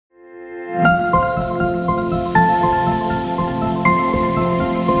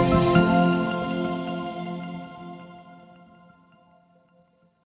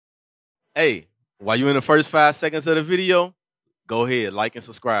While you're in the first 5 seconds of the video, go ahead, like and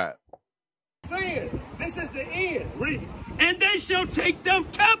subscribe. Saying, this is the end. Read. And they shall take them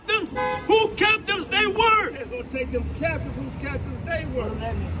captives, who captives they were. It says going to take them captives, whose captives they were. What does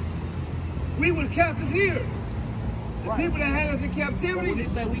that mean? We were captives here. The people that had us in captivity. When they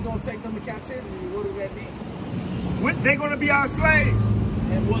say we're going to take them to captivity, what does that mean? They're going to be our slaves.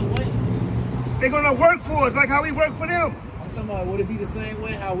 In what way? They're going to work for us like how we work for them. I'm talking about, would it be the same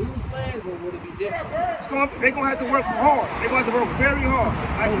way how we were slaves, or would it be different? They're going to have to work hard. They're going to have to work very hard.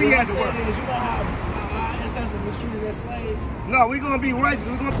 Like we had to work. Is, you know how our ancestors was treated as slaves? No, we're going to be righteous.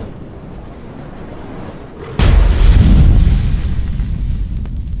 We're going to...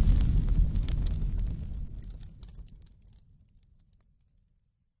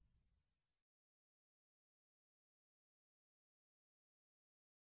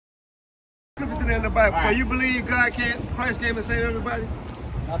 in the Bible. Right. So you believe Christ came and saved everybody?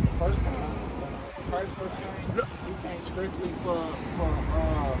 Not the first time. Christ first came, he came strictly for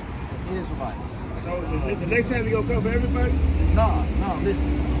the Israelites. So the next time he gonna come for everybody? No,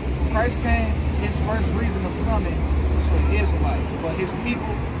 listen. Christ came, his first reason of coming was for the Israelites. But his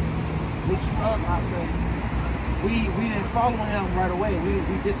people, which us, I say, we didn't follow him right away. We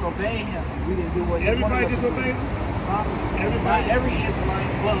disobeyed him. We didn't do what he wanted us to do. Everybody disobeyed? Everybody, every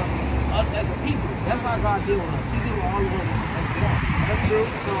Israelite, but us as a people. That's how God deal with us. He deal with all of us as one. That's true.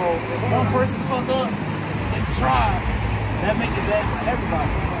 So if one person fuck up and try, that make it bad for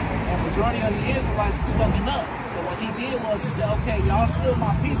everybody. And the majority of the Israelites was fucking up. So what he did was he said, okay, y'all still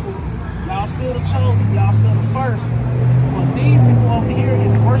my people. Y'all still the chosen. Y'all still the first. But these people over here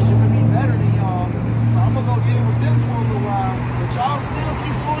is worshiping me better than y'all. So I'm going to go deal with them for a little while. But y'all still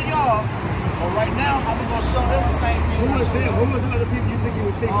keep doing y'all. But right now, I'm going to show them the same thing. Who was them? Who was the other people you think you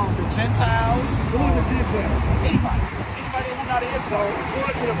would take? The Gentiles. Who was the Gentiles? Anybody. Anybody who not Israel. So,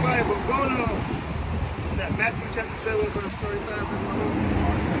 according to the Bible, go to that Matthew chapter 7, verse 35.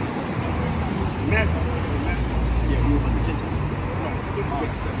 Matthew. Yeah, we were about the Gentiles.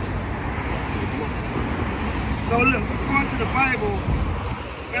 So look, according to the Bible,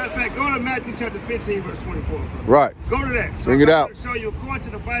 matter of fact, go to Matthew chapter 15, verse 24. Right. Go to that. So bring it out. To show you, according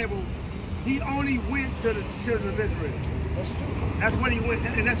to the Bible, he only went to the children of Israel. That's true. That's what he went,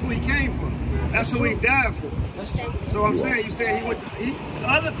 and that's who he came from. That's who he died for. That's true. So I'm saying, you saying he went to, the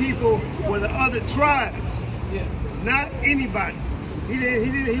other people were the other tribes. Yeah. Not anybody.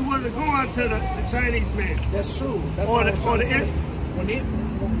 He wasn't going to the Chinese man. That's true. That's or what the, I'm trying to say. When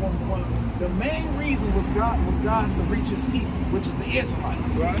the main reason was God to reach his people, which is the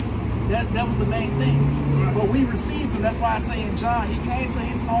Israelites. Right. That was the main thing. Right. But we received him. That's why I say in John, he came to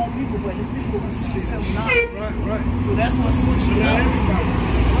his own people, but his people received him not. Right. So that's what switched it up. Everybody.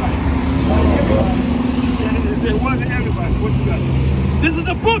 Right. It wasn't everybody. What you got? This is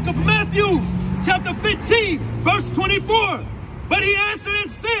the book of Matthew, chapter 15, verse 24. But he answered and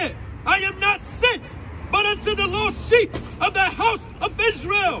said, I am not sent, but unto the lost sheep of the house of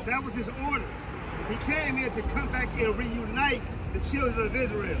Israel. That was his order. He came here to come back and reunite the children of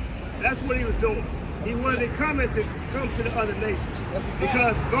Israel. That's what he was doing. He wasn't coming to come to the other nations.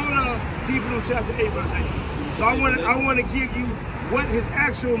 Because go to Hebrews chapter 8, verse 8. So I want to give you what his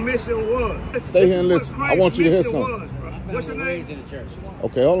actual mission was. Stay here and listen. I want you to hear something. What's your name?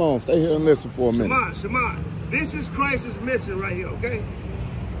 Okay, hold on. Stay here and listen for a minute. Shema. This is Christ's mission right here, okay?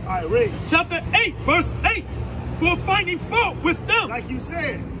 All right, read. Chapter 8, verse 8. For finding fault with them. Like you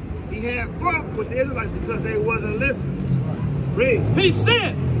said, he had fault with the Israelites because they wasn't listening. Read. He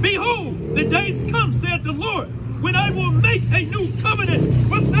said, behold, the days come, said the Lord, when I will make a new covenant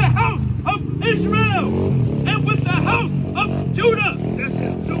with the house of Israel and with the house of Judah. This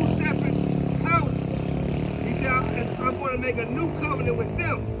is two separate houses. He said, I'm going to make a new covenant with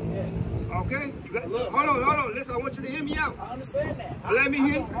them. Yes. Okay? Hold on. Listen, I want you to hear me out. I understand that. Let me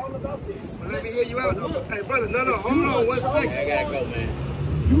hear you. All about this. Let me hear you out. Hey, brother, no. Hold on. One second. I gotta go, man.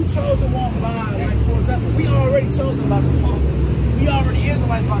 You chose one by, like, for example, we already chosen by default. We already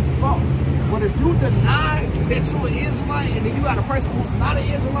Israelites by default. But if you deny that you're an Israelite and then you got a person who's not an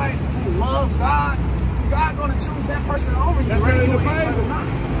Israelite, who loves God, God gonna choose that person over you. That's not in the Bible.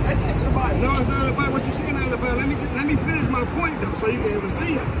 That's in the Bible. No, it's not in the Bible. What you're saying not in the Bible. Let me finish my point though, so you can even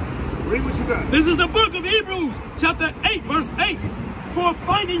see it. Read what you got. This is the book of Hebrews, chapter 8, verse 8. For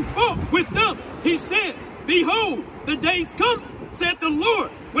finding fault with them, he said, behold, the days come, said the Lord,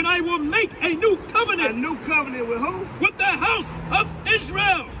 when I will make a new covenant. A new covenant with who? With the house of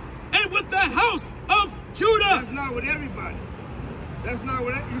Israel and with the house of Judah. That's not with everybody. That's not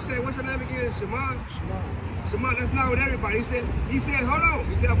what you said. What's your name again? Shema. That's not with everybody. He said, hold on.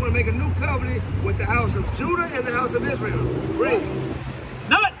 He said, I'm going to make a new covenant with the house of Judah and the house of Israel. Read.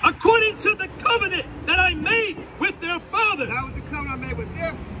 Not according to the covenant that I made with their fathers. That was the covenant I made with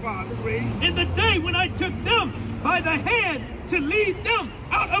their fathers, read. In the day when I took them by the hand to lead them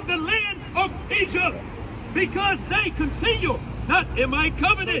out of the land of Egypt, because they continue not in my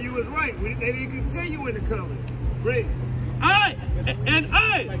covenant. So you was right. They didn't continue in the covenant. Read. I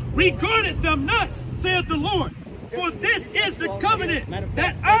regarded them not, saith the Lord. For this is the covenant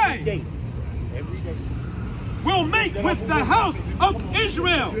that I will make with the house of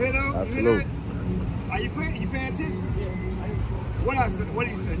Israel. You hear that? Absolutely. Are you paying attention? What I said? What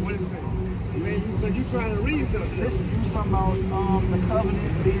did he say? What did he say? Because you trying to read something. Listen, you talking about the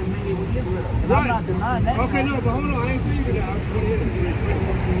covenant being made with Israel. And Right. I'm not denying that. Okay, no, but hold on. I ain't saying you that. I just want to hear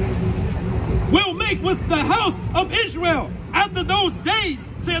it. Will make with the house of Israel. After those days,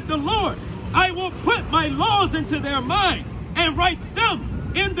 saith the Lord, I will put my laws into their mind and write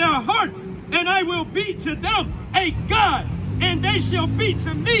them in their hearts, and I will be to them a God, and they shall be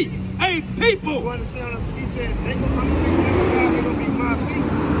to me a people. You understand what he said? They're going to be my people.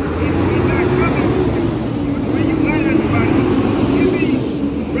 He's not coming to reunite everybody. Give me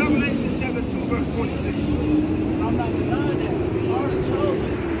Revelation chapter 2, verse 26. I'm not denying that. We are the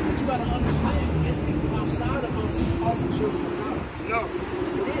chosen. But you got to understand, it's people outside of us who's also children of God. No.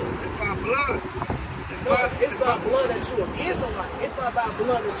 It is. It's by blood. It's by blood that you're an Israelite. It's not by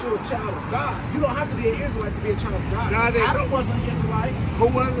blood that you're a child of God. You don't have to be an Israelite to be a child of God. Adam wasn't an Israelite. Who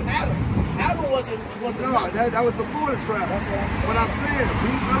wasn't? Adam. Adam wasn't No, that was before the trial. That's what I'm saying.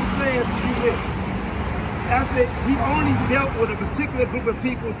 But I'm saying to you this. After he only dealt with a particular group of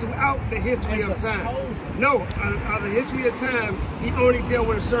people throughout the history of time. No, out of the history of time, he only dealt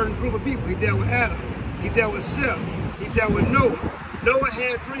with a certain group of people. He dealt with Adam. He dealt with Seth. He dealt with Noah. Noah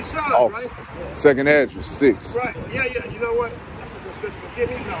had 3 sons, right? Second address, 6. Right. Yeah. You know what? That's a good scripture. Give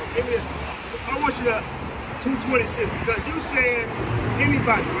me this. I want you to 226 because you said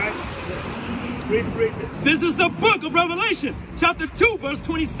anybody, right? Read this. This is the book of Revelation, chapter 2, verse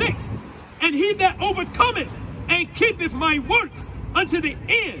 26. And he that overcometh and keepeth my works unto the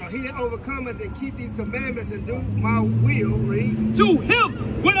end. So he that overcometh and keep these commandments and do my will, read. To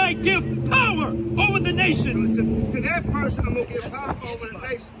him will I give power over the nations. So to that person, I'm going to give power over the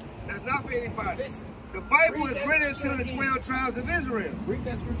nation. That's not for anybody. The Bible is written to the 12 tribes of Israel. Read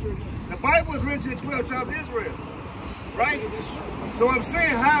that scripture again. The Bible is written to the 12 tribes of Israel. Right? So I'm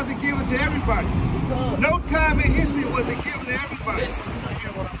saying, how is it given to everybody? No time in history was it given to everybody. Listen, you don't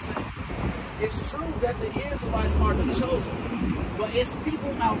hear what I'm saying. It's true that the Israelites are the chosen, but it's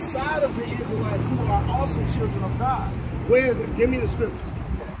people outside of the Israelites who are also children of God. Where is it? Give me the scripture.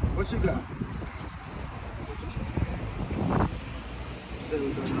 What you got?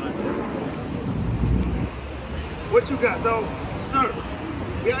 What you got? So, sir,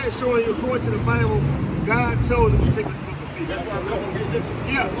 we are showing you according to the Bible, God chose a particular group of people.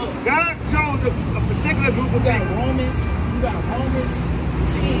 Yeah, God chose a particular group of people. You got Romans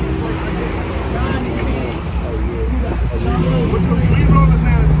 10 verses 9 and 10. You got John. Read Romans 9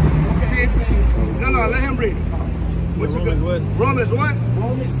 and 10. No, let him read it. What you got? Romans what?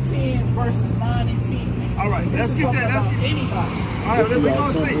 Romans 10 verses 9 and 10. All right, let's get that. Let's get anybody. All right, we're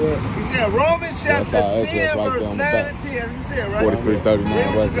going to see. He said Romans chapter 10 verse 9 and 10. You said, right?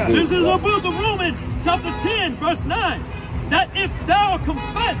 43:39. This is the book of Romans, chapter 10, verse 9. That if thou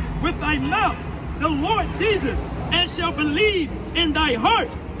confess with thy mouth the Lord Jesus, and shall believe in thy heart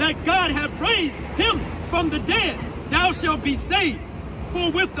that God hath raised him from the dead, thou shalt be saved.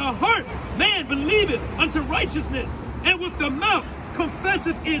 For with the heart man believeth unto righteousness, and with the mouth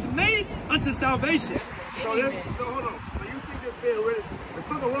confesseth is made unto salvation. So hold on. So you think this being written to, the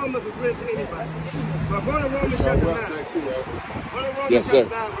book of Romans was written to anybody? So go to Romans chapter 9. Go to Romans chapter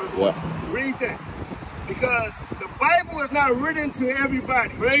 9 verse 1. Read that. Because the Bible is not written to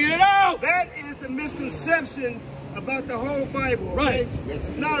everybody. Bring it out! That is the misconception about the whole Bible. Okay? Right.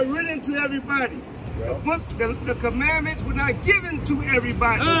 It's not written to everybody. The book, the commandments were not given to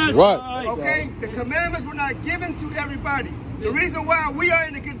everybody. Right. Okay? The commandments were not given to everybody. The reason why we are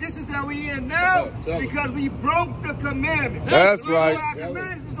in the conditions that we're in now is because we broke the commandments. That's the right. Why our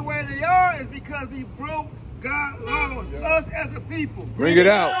communities is the way they are is because we broke God's laws. Us as a people. Bring it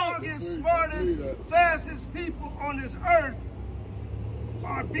out. The strongest, smartest, fastest people on this earth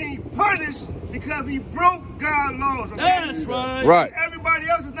are being punished because we broke God's laws. Okay? That's right. Right. Everybody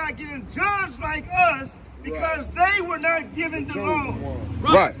else is not getting judged like us because they were not given the law.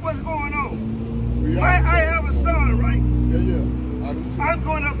 Right. That's what's going on. I have a son, right? I'm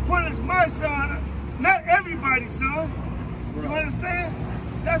going to punish my son, not everybody's son. You understand?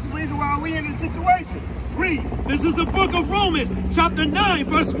 That's the reason why we in this situation. Read. This is the book of Romans, chapter 9,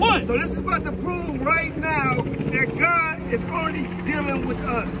 verse 1. So this is about to prove right now that God is only dealing with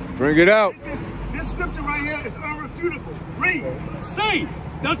us. Bring it out. This scripture right here is unrefutable. Read. Say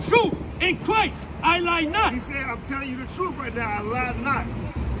the truth in Christ, I lie not. He said, I'm telling you the truth right now, I lie not.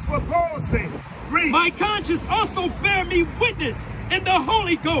 That's what Paul said. Read. My conscience also bear me witness in the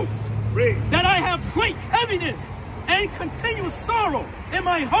Holy Ghost Read. that I have great heaviness and continuous sorrow in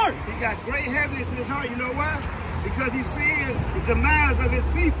my heart. He got great heaviness in his heart. You know why? Because he's seeing the demise of his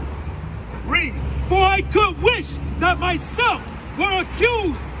people. Read. For I could wish that myself were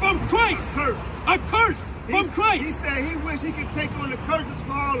accused from Christ. A curse from Christ. He said he wished he could take on the curses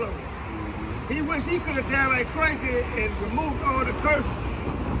for all of them. He wished he could have died like Christ did and removed all the curses.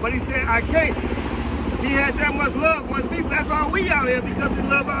 But he said, I can't. He had that much love for his people. That's why we out here, because we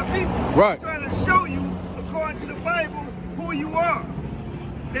love our people. Right. He's trying to show you, according to the Bible, who you are.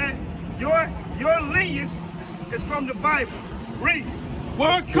 That your lineage is from the Bible. Read.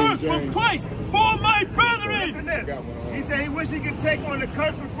 Were a curse from Christ for my brethren. Listen to this. He said he wished he could take on the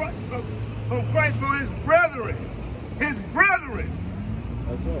curse from Christ for his brethren. His brethren.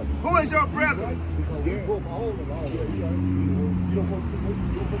 That's right. Who is your brethren?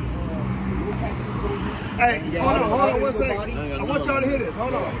 Hey, hold on 1 second. I want y'all to hear this.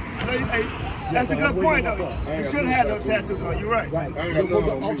 Hold on. I know that's a good point, though. You shouldn't have no tattoos on. You're right.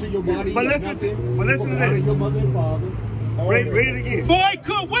 But listen to this. Your mother and father. Read it again. For I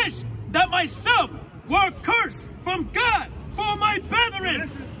could wish that myself were cursed from God for my brethren.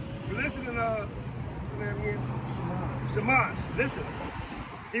 Listen to what's his name again? Semachiah. Listen.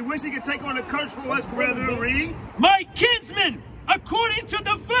 He wished he could take on the curse for his brethren. Read. My kinsmen, according to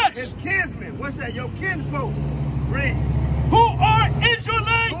the flesh. His kinsmen. What's that? Your kinfolk. Read. Who are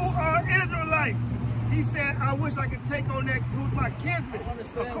Israelites. Who are Israelites. He said, I wish I could take on that who's my kinsman.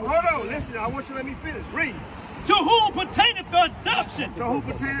 Hold on, listen, I want you to let me finish. Read. To whom pertaineth the adoption. To whom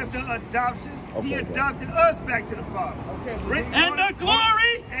pertaineth the adoption. He adopted us back to the Father. Okay. Read. And the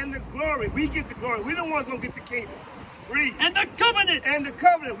glory. And the glory. We get the glory. We the ones gonna get the kingdom. Read. And the covenant. And the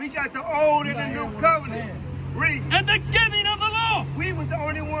covenant. We got the old and the new covenant. Read. And the giving of the law. We was the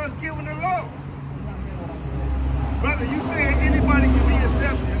only ones giving the law. Brother, you saying anybody can be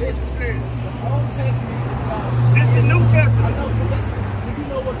accepted. That's what you said. The Old Testament is about. It's the New Testament. I know, but listen, do you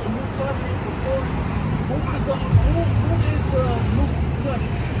know what the new covenant is for? Who is the new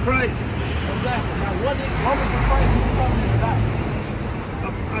covenant? Christ. Exactly. Now, what was the Christ new covenant about?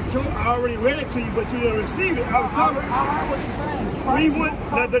 I already read it to you, but you didn't receive it. I was talking. I heard what you're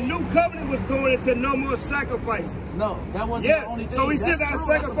saying. The new covenant was going into no more sacrifices. No, that wasn't yes. the only thing. So we still got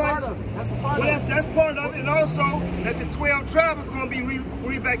sacrifice. That's a part of it. That's part of it. And also that the 12 tribes are going to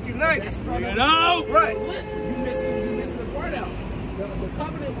be back united. That's part of it. Right. Listen, you missing the part out. The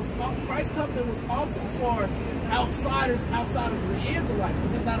covenant was, Christ's covenant was also for outsiders outside of the Israelites,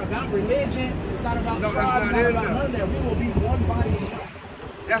 because it's not about religion, it's not about tribes, it's not about none of that. We will be one body in Christ.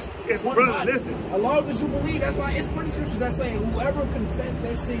 It's brother, listen. As long as you believe, that's why it's pretty scriptures that say whoever confess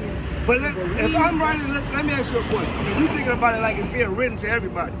their sins. But if I'm writing, let me ask you a question. If you thinking about it like it's being written to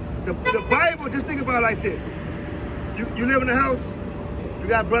everybody. The Bible, just think about it like this. You live in a house, you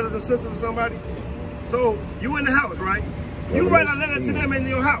got brothers and sisters or somebody. So you in the house, right? You write a letter to them in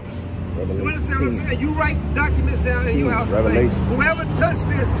your house. You understand what I'm saying? You write documents down in your house and say, whoever touched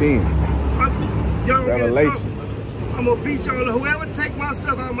this, y'all gonna get in trouble. I'm gonna beat y'all. Whoever take my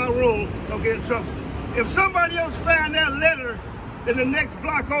stuff out of my room, gonna get in trouble. If somebody else found that letter in the next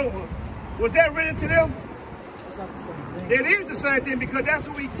block over, was that written to them? That's not the same thing. It is the same thing, because that's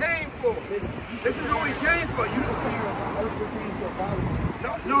what we came for. This is what we came for. You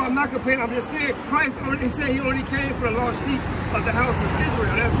No, I'm not comparing. I'm just saying Christ only said he only came for the lost sheep of the house of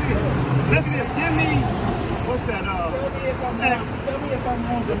Israel. That's it. Listen, give me what's that? Tell me if I'm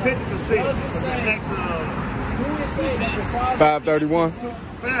wrong. The picture to see. Who is saying that the Father 531?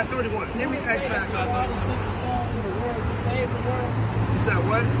 531. Give me X the Father sent the Son in the world to save the world? You said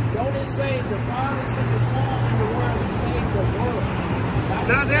what? Don't it say the Father sent the Son in the world to save the world?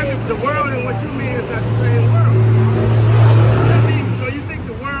 Not that the world and what you mean is not the same world. So you think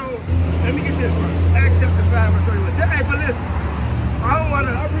the world, let me get this one. Acts chapter 5 verse 31. Hey, but listen, I don't want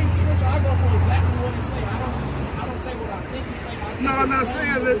to. I read scripture, I go for exactly what it say. I don't say what I think he say. No, I'm not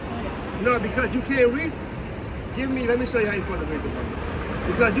saying that. No, because you can't read. Let me show you how you're supposed to read the Bible.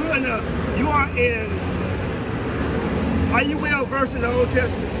 Because you are in IUIC verse in the Old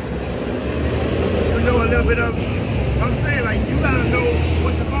Testament. You know a little bit of it. I'm saying, like, you gotta know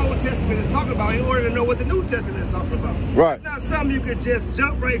what the Old Testament is talking about in order to know what the New Testament is talking about. Right. It's not something you could just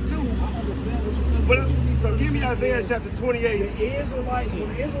jump right to. I understand what you're saying. But so give me Isaiah chapter 28. The Israelites,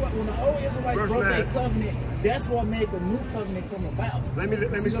 when the old Israelites Verse broke 9. their covenant, that's what made the new covenant come about. Let me See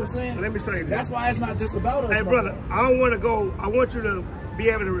what I'm saying? let me say this. That's why it's not just about us. Hey, brother, I don't want to go. I want you to be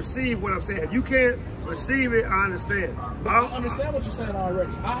able to receive what I'm saying. If you can't receive it, I understand. I understand what you're saying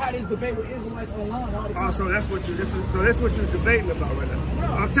already. I had this debate with Israelites online all the time. Oh, so that's what you're debating about right now.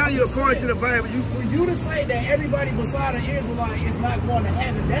 No, I'm telling you, according to the Bible, for you to say that everybody beside an Israelite is not going to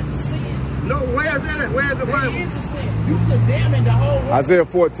heaven, that's a sin. No, where's that at? Where's the Bible? That is a sin. You condemning the whole world. Isaiah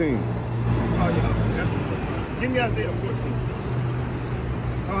 14. Oh, yeah. Give me Isaiah 14.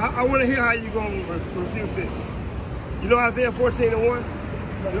 So I want to hear how you're going to refute this. You know Isaiah 14:1?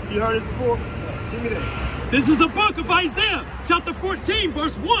 You heard it before? Give me that. This is the book of Isaiah, chapter 14,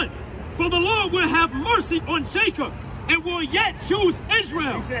 verse 1. For the Lord will have mercy on Jacob and will yet choose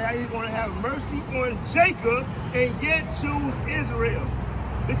Israel. He said how he's going to have mercy on Jacob and yet choose Israel.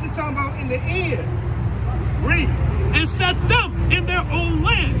 This is talking about in the end. Read. And set them in their own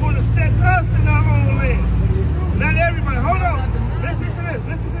land. He's going to set us in our own land. Not everybody. Hold on. Listen to this.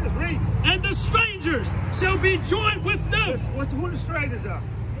 Listen to this. Read. And the strangers shall be joined with them. Who the strangers are?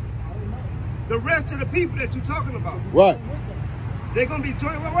 The rest of the people that you're talking about. Right. They're going to be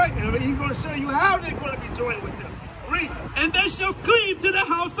joined with, right? And he's going to show you how they're going to be joined with them. Read. And they shall cleave to the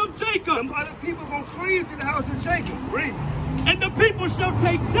house of Jacob. Some other people going to cleave to the house of Jacob. Read. And the people shall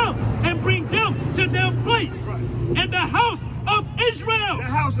take them and bring them to their place. Right. And the house of Israel. The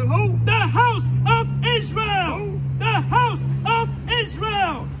house of who? The house of Israel. Who? The house of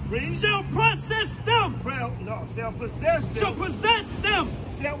Israel. Read. Shall possess them. No, shall possess them. Shall possess them.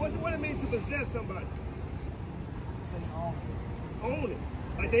 What it means to possess somebody? Own it.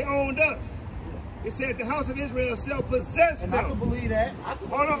 Like they owned us. It said the house of Israel shall possess And them. I can believe that.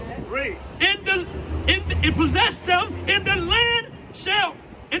 Hold on. Read. And possess them in the land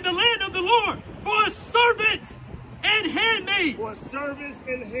of the Lord for servants and handmaids. For servants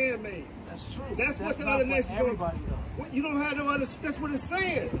and handmaids. That's true. That's what the other nations don't. You don't have no other. That's what it's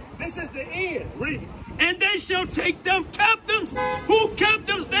saying. This is the end. Read. And they shall take them captives, who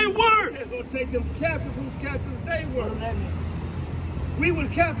captives they were. It says going to take them captives, whose captives they were. What does that mean? We were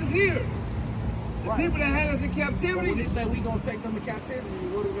captives here. The people that had us in But captivity, when they say we going to take them to captivity,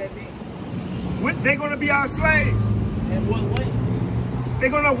 what does that mean? they're going to be our slaves. In what way? They're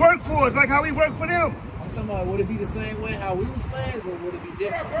going to work for us like how we work for them. I'm talking about, would it be the same way how we were slaves, or would it be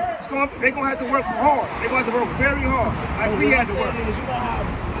different? They're going to have to work hard. They're going to have to work very hard, like we had to work. Is, you know how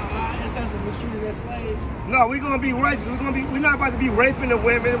our ancestors was treated as slaves? No, we're going to be righteous. We're not about to be raping the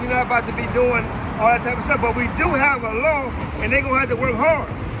women. We're not about to be doing all that type of stuff. But we do have a law, and they're going to have to work hard.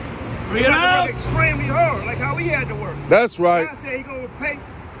 They're going to have to work extremely hard, like how we had to work. That's right. God said he's going to pay.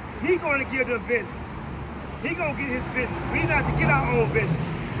 He's going to give them vengeance. He's going to get his vengeance. We not to get our own vengeance.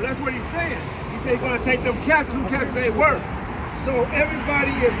 So that's what he's saying. He said he's going to take them captives who captives they were. So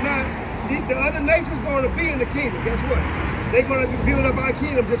everybody is not, the other nations going to be in the kingdom. Guess what? They're going to build up our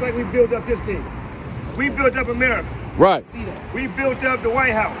kingdom just like we built up this kingdom. We built up America. Right. We built up the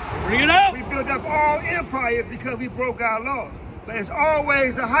White House. Bring it up. We built up all empires because we broke our laws. But it's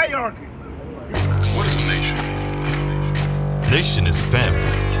always a hierarchy. What is a nation? Nation is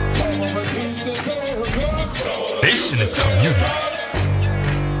family. Nation is community.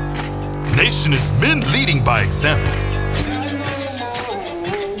 Nation is men leading by example.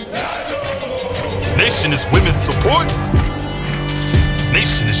 Nation is women's support.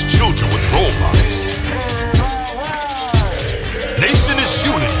 Nation is children with role models. Nation is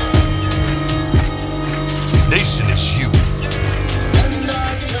unity. Nation is you.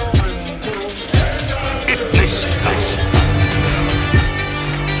 It's nation time.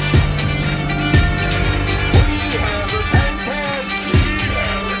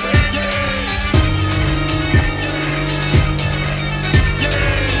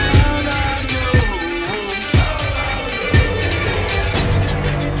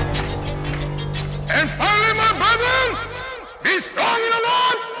 And finally, my brethren, be strong in the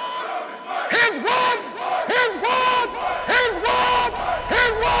Lord, His word.